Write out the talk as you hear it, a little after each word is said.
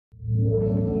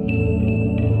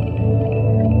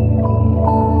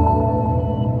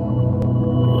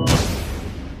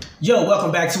Yo,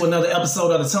 welcome back to another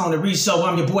episode of the ToneAndReeShow.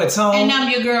 I'm your boy Tone. And I'm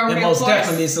your girl, and most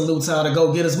definitely salute to all the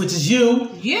go-getters, which is you,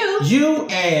 and you.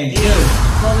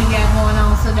 What we got going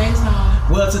on today,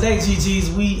 Tone? Well, today,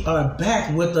 GGs, we are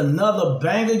back with another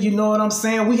banger. You know what I'm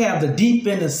saying? We have the Deep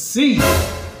in the Sea.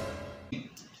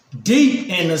 Deep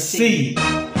in the Sea.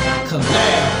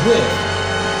 Collab with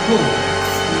who?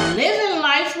 Living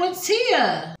Life with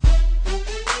Tia.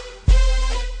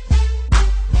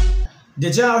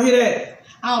 Did y'all hear that?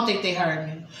 I don't think they heard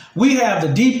me. We have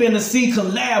the Deep in the Sea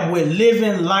collab with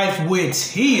Living Life with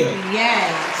Tia.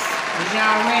 Yes. Is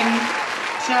y'all ready?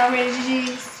 Y'all ready,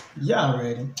 GGs? Y'all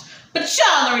ready. But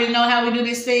y'all already know how we do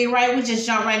this thing, right? We just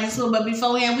jump right into it. But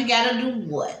beforehand, we got to do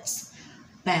what?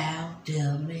 Bow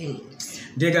them heads.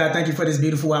 Dear God, thank you for this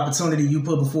beautiful opportunity you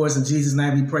put before us. In Jesus'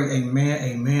 name we pray. Amen,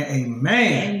 amen,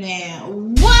 amen.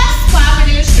 Amen. What's poppin'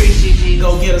 in the streets, GGs?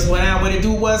 Go get us what it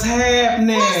do, what's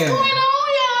happening. What's going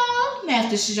on? Now, if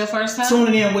this is your first time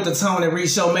tuning in with the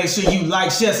ToneAndReeShow, make sure you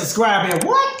like, share, subscribe, and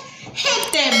what?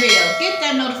 Hit that bell. Get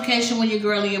that notification when your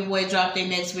girl and your boy drop their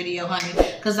next video, honey.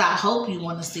 Because I hope you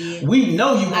want to see it. We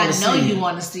know you want to see it. I know you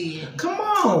want to see it. Come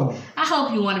on. I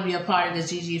hope you want to be a part of the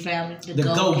GG family. The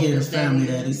go-getter family,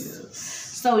 that is.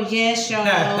 So, yes, y'all.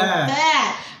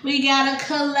 We got a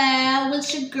collab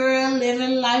with your girl,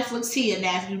 Living Life with Tia.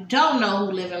 Now, if you don't know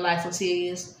who Living Life with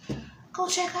Tia is, go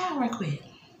check her out right quick.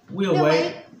 We'll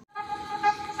wait.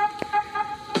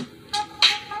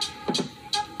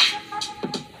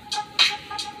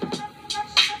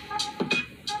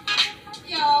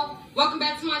 Welcome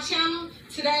back to my channel.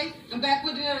 Today, I'm back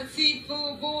with another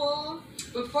seafood boil.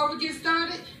 Before we get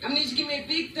started, I'm gonna need you to give me a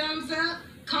big thumbs up,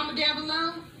 comment down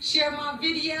below, share my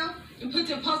video, and put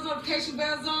your post notification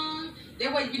bells on.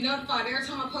 That way you'll be notified every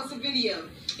time I post a video.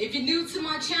 If you're new to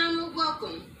my channel,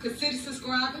 welcome. Consider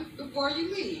subscribing before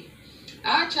you leave.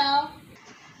 Alright, y'all.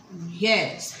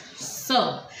 Yes.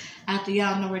 So, after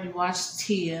y'all already watched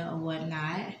Tia or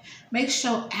whatnot, make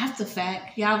sure after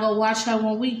fact, y'all go watch her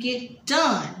when we get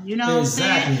done. You know what I'm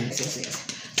saying? Exactly.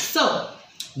 So,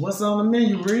 what's on the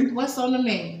menu, Ree? What's on the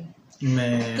menu?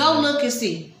 Man. Go look and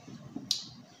see.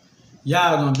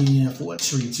 Y'all gonna be in for a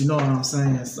treat. You know what I'm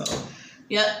saying? So.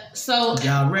 Yep. So.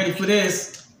 Y'all ready for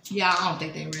this? Y'all, I don't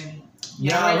think they ready.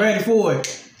 Y'all ready for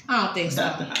it? I don't think so.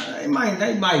 They might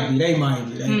be.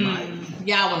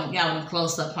 Y'all want a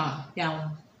close up, huh? Y'all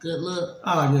want good look.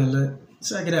 Oh, yeah, look.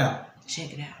 Check it out.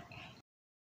 Check it out.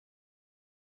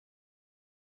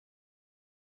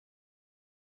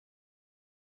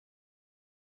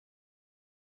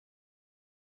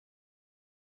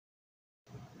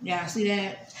 Y'all see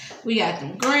that? We got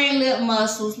them green lip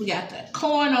mussels. We got that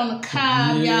corn on the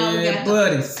cob, y'all. We got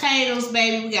the potatoes,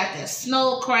 baby. We got that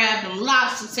snow crab, them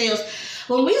lobster tails.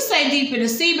 When we say deep in the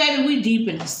sea, baby, we deep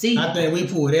in the sea. I think we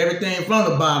pulled everything from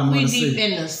the bottom of the sea. We deep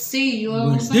in the sea, you know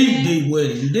what I'm saying? Deep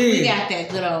with it, you did. We got that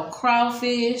good old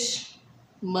crawfish,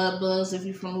 mud bugs if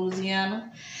you're from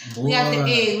Louisiana. Boy. We got the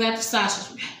eggs, we got the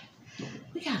sausage.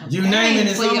 We got a you name it,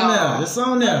 it's on there. It's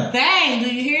on there. Bang,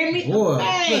 do you hear me? Boy,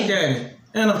 bang. Look at it.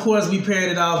 And of course, we paired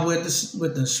it off with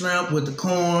the shrimp, with the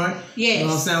corn. Yes. You know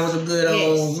what I'm saying? With a good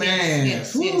old man.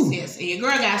 Yes. And your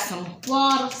girl got some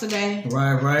water today.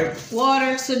 Right.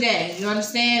 Water today. You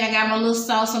understand? I got my little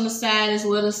sauce on the side as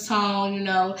well as Tone, you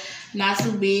know. Not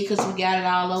too big because we got it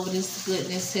all over this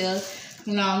goodness here.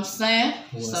 You know what I'm saying?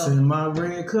 What's in my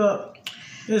red cup?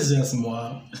 It's just some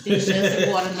water. It's just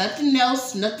water. Nothing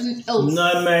else. Nothing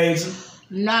major.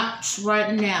 Not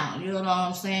right now, you know what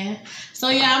I'm saying? So,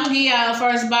 yeah, I'm going to give y'all a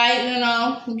first bite, you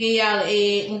know. I'm going to give y'all the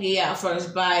egg. I'm going to give y'all a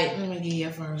first bite. Let me give you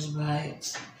a first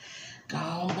bite. Go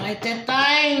on, bite that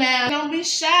thing now. Don't be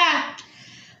shy.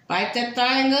 Bite that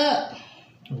thing up.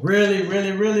 Really?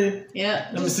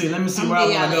 Yep. Let me see where I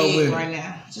want to go with it. Right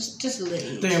now. Just a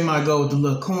little. I think I might go with the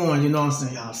little corn, you know what I'm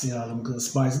saying? Y'all see all them good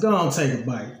spices. Go on, take a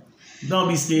bite. Don't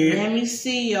be scared. Let me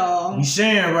see, y'all. You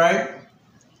sharing, right?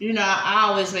 You know, I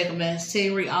always make a mess.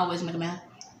 Terry always make a mess.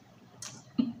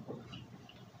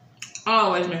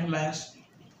 Always make a mess.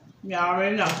 Y'all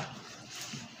already know.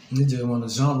 You just want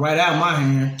to jump right out my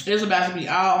hand. It's about to be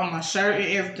all on my shirt and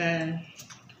everything.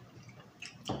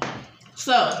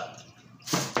 So,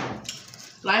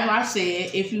 like I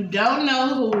said, if you don't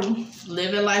know who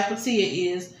Living Life with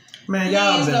Tia is, man,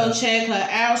 y'all please go check her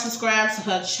out. Subscribe to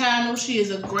her channel. She is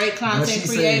a great content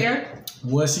creator.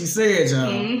 What she said,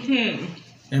 y'all. Mm-hmm.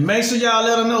 And make sure y'all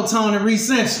let her know ToneAndRee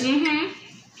sent you.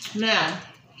 Mm-hmm. Now,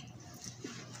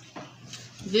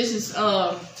 this is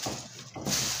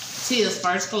Tia's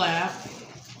first collab.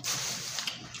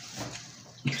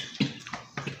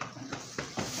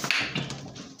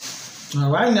 All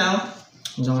right now,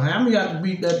 you don't have me got to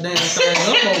beat that damn thing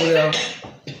up over there.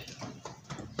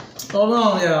 Hold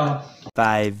on, y'all.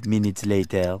 5 minutes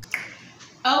later.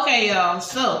 Okay, y'all.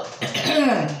 So,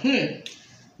 that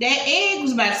egg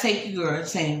was about to take you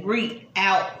girls and read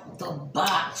out the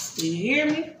box. Do you hear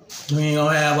me? We ain't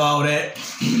gonna have all that.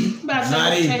 About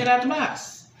to take it out the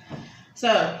box.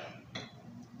 So,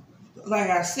 like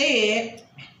I said,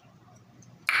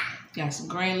 got some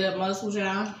green lip mussels,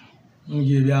 y'all. Let me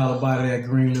give y'all a bite of that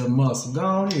green little mussel. Go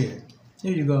on here.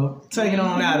 Here you go. Take it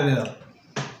on out of there.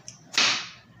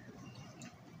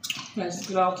 Let's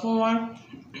get all corn.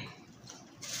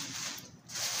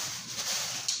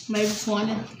 Maybe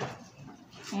 20.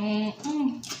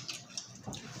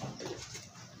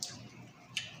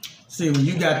 See, when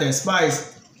you got that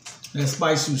spice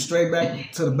shoots straight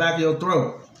back to the back of your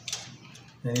throat.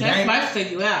 And that spice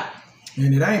take you out.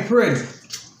 And it ain't pretty.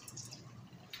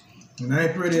 It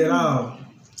ain't pretty at all.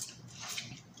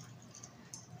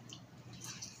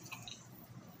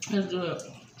 That's good.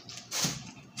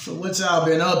 So what y'all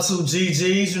been up to,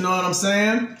 GGs? You know what I'm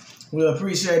saying? We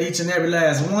appreciate each and every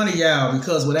last one of y'all,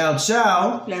 because without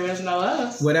y'all, there is no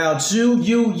us. Without you,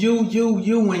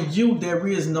 and you, there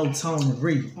is no Tone and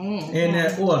Ree. In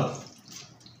that order.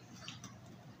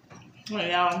 Well,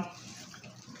 y'all,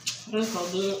 this so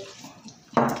good.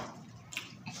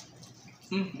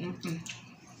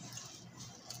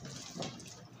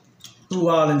 Who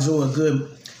all enjoy a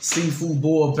good seafood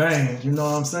boil bang? You know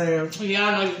what I'm saying?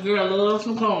 Y'all know your girl loves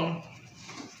some corn.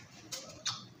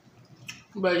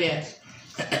 But yes,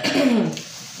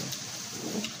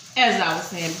 as I was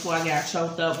saying before I got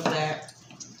choked up with that,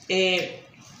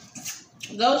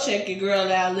 go check your girl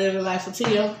out, Living Life with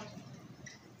Tia.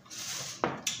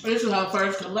 This is her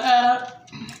first collab.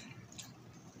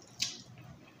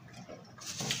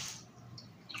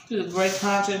 She's a great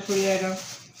content creator.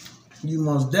 You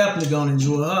most definitely gonna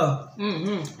enjoy her.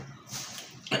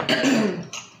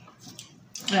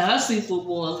 And her seafood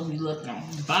boils will be looking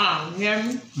bomb, you hear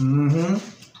me?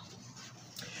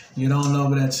 You don't know,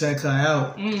 but check her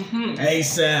out.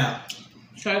 ASAP.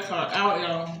 Check her out,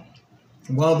 y'all.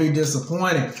 Won't be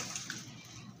disappointed.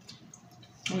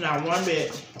 Not one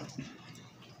bit.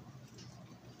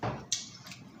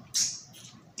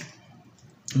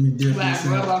 Let me dip this.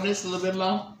 Rub on this a little bit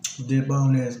more. Dip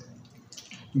on this.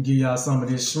 Give y'all some of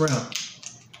this shrimp.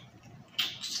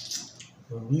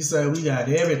 We say we got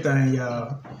everything,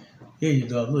 y'all. Here you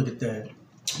go. Look at that.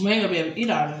 We ain't gonna be able to eat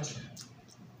all this.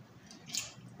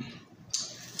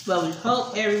 But we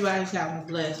hope everybody's having a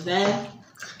blessed day.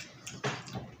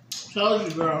 Told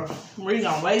you, girl. We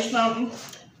gonna waste something.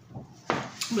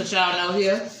 But y'all know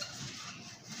here,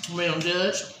 we don't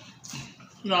judge.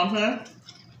 You know what I'm saying?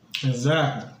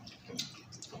 Exactly.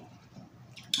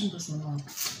 Put some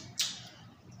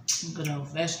good old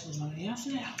vegetables on it. Y'all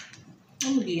see that?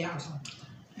 Let me give y'all some.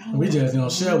 We just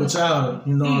gonna share with y'all,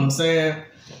 you know what I'm saying?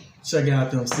 Check out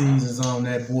them seasons on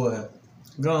that boy.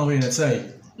 Go on in and take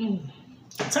it.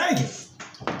 Take it.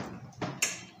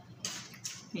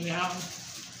 Yeah.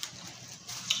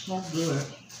 That's good.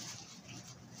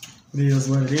 It is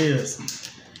what it is.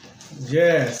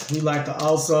 Yes, we like to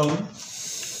also.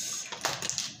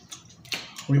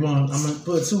 I'm gonna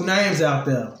put two names out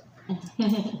there.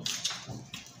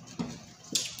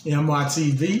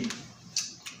 MRTV.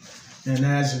 And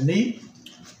that's unique.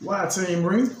 Why, Team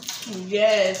Ree?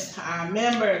 Yes, our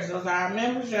members. Those are our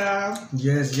members, y'all.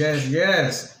 Yes.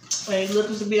 When you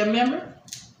looking to be a member,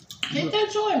 hit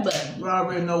that join button. We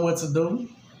already know what to do.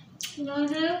 You know what I'm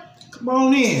saying? Come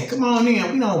on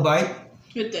in. We don't bite.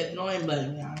 Hit that join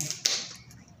button, y'all.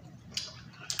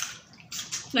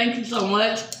 Thank you so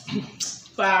much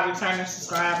for our returning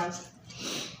subscribers.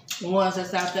 The ones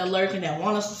that's out there lurking that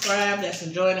want to subscribe, that's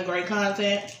enjoying the great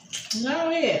content. Go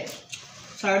ahead.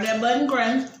 Turn that button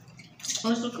green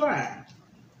and subscribe.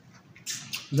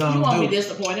 You won't be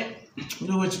disappointed.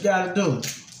 Do what you gotta do.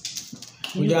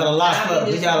 We got a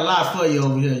lot for you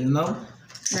over here, you know?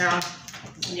 Yeah.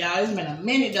 Y'all, it's been a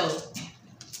minute though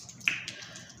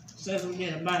since we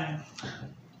did a bang.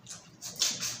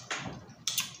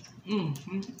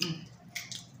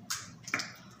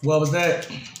 What was that?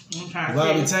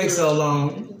 Why we take so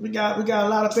long? We got a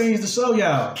lot of things to show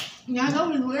y'all. Yeah, I know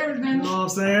we weird, man. You know what I'm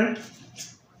saying?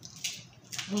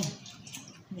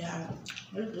 Yeah,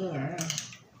 it's good.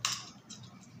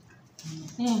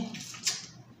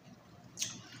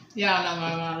 Y'all know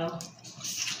my motto.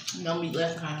 No meat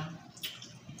left kind.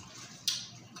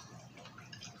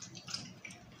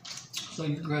 So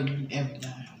you girl do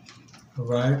everything. All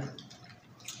right.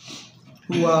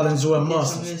 Who all enjoy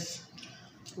mussels?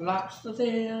 Lobster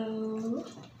tail.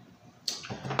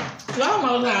 Y'all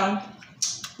know how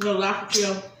Little lock of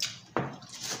chill.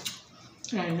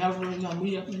 I ain't never really gonna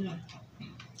meet up in there.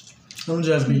 I'm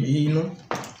just be eating them.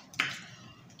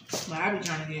 But I be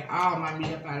trying to get all my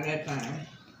meat up out of that thing.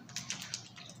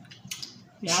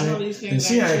 Yeah, I know these things.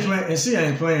 And she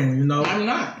ain't playing, you know. I'm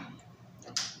not.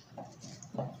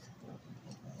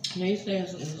 These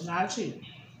things is not cheap.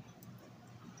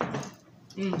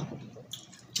 I'm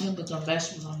gonna put some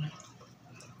vegetables on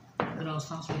there. Good old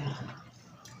sauce we got.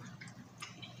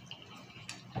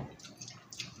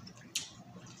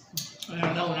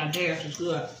 I know when I dare, it's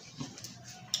good.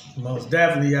 Most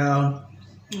definitely, y'all.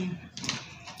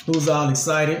 Who's all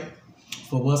excited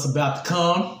for what's about to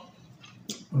come?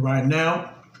 Right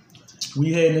now,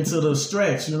 we heading into the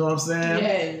stretch, you know what I'm saying?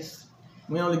 Yes.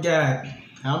 We only got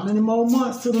how many more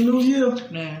months to the new year?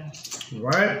 Man.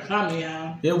 Right? Come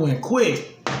y'all. It went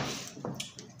quick.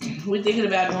 We thinking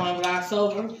about doing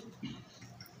Vlogtober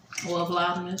or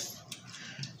Vlogmas.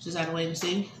 Just have to wait and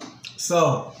see.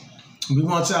 So, we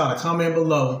want y'all to comment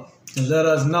below and let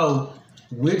us know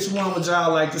which one would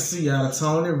y'all like to see out of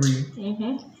Tone and Ree.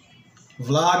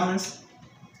 Vlogmas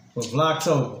or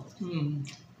Vlogtober.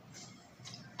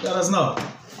 Let us know.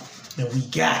 And we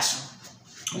got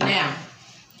you. Now,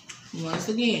 once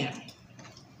again,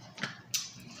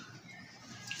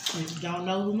 if you don't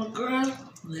know who my girl,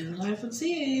 Living Life with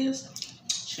Tia is,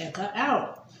 check her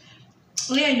out.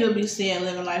 And you'll be seeing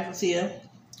Living Life with Tia.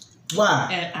 Why?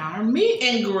 At our meet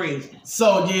and greet.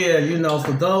 So, yeah, you know,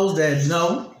 for those that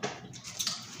know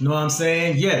what I'm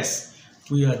saying? Yes,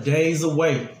 we are days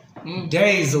away.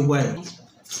 Days away.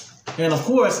 And, of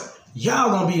course,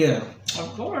 y'all gonna be there.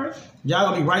 Of course. Y'all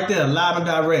gonna be right there, live and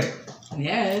direct.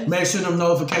 Yes. Make sure them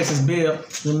notification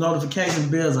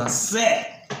bills are set.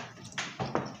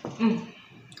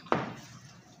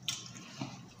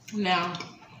 Now,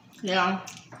 yeah.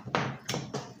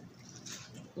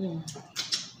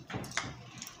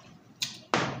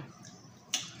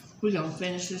 We're gonna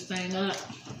finish this thing up.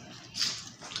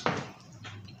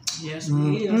 Yes,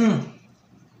 we is.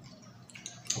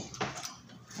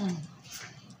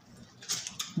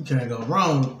 You can't go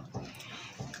wrong.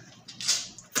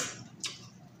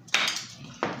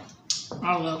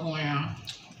 I love when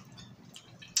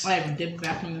I even dip it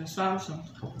back in the sauce. I'm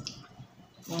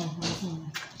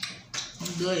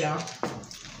good, y'all.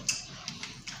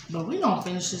 But we gonna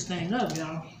finish this thing up,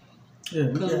 y'all. Yeah,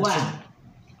 because why?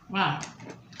 Why?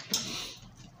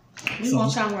 We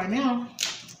want y'all right now.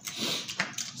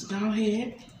 So go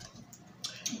ahead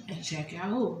and check out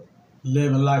who.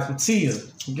 Living Life with Tia.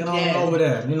 Get on over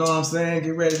there. You know what I'm saying?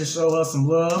 Get ready to show her some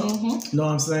love. You know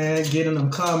what I'm saying? Get in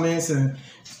them comments and,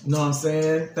 you know what I'm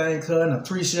saying? Thank her and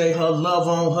appreciate her. Love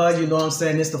on her. You know what I'm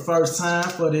saying? It's the first time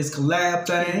for this collab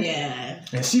thing. Yeah.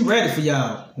 And she ready for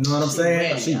y'all. You know what I'm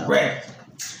saying? She ready.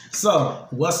 So,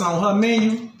 what's on her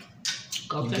menu?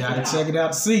 You gotta check it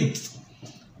out to see.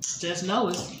 Just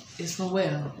know it's from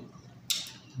well.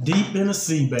 Deep in the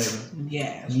sea, baby.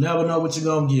 Yeah. You never know what you're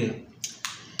gonna get.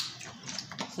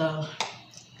 So,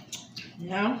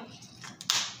 yeah.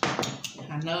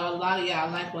 I know a lot of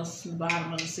y'all like what's in the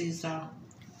bottom of the sea, so.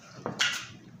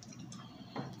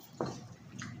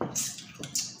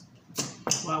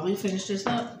 While we finish this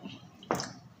up,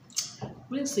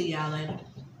 we'll see y'all later.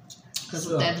 Because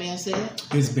with that being said,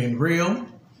 it's been real.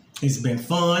 It's been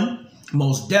fun.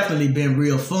 Most definitely been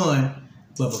real fun.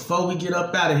 But before we get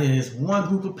up out of here, there's one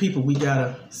group of people we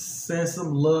gotta send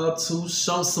some love to,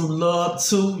 show some love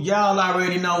to. Y'all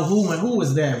already know who, and who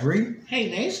is that, Bree? Hey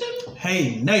Nation?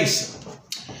 Hey Nation.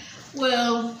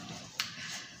 Well,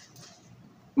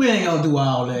 we ain't gonna do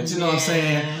all that, you know what I'm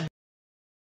saying?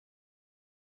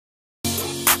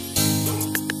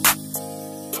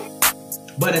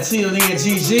 But until then,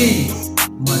 GG's.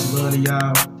 Much love to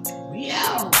y'all. We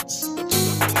out.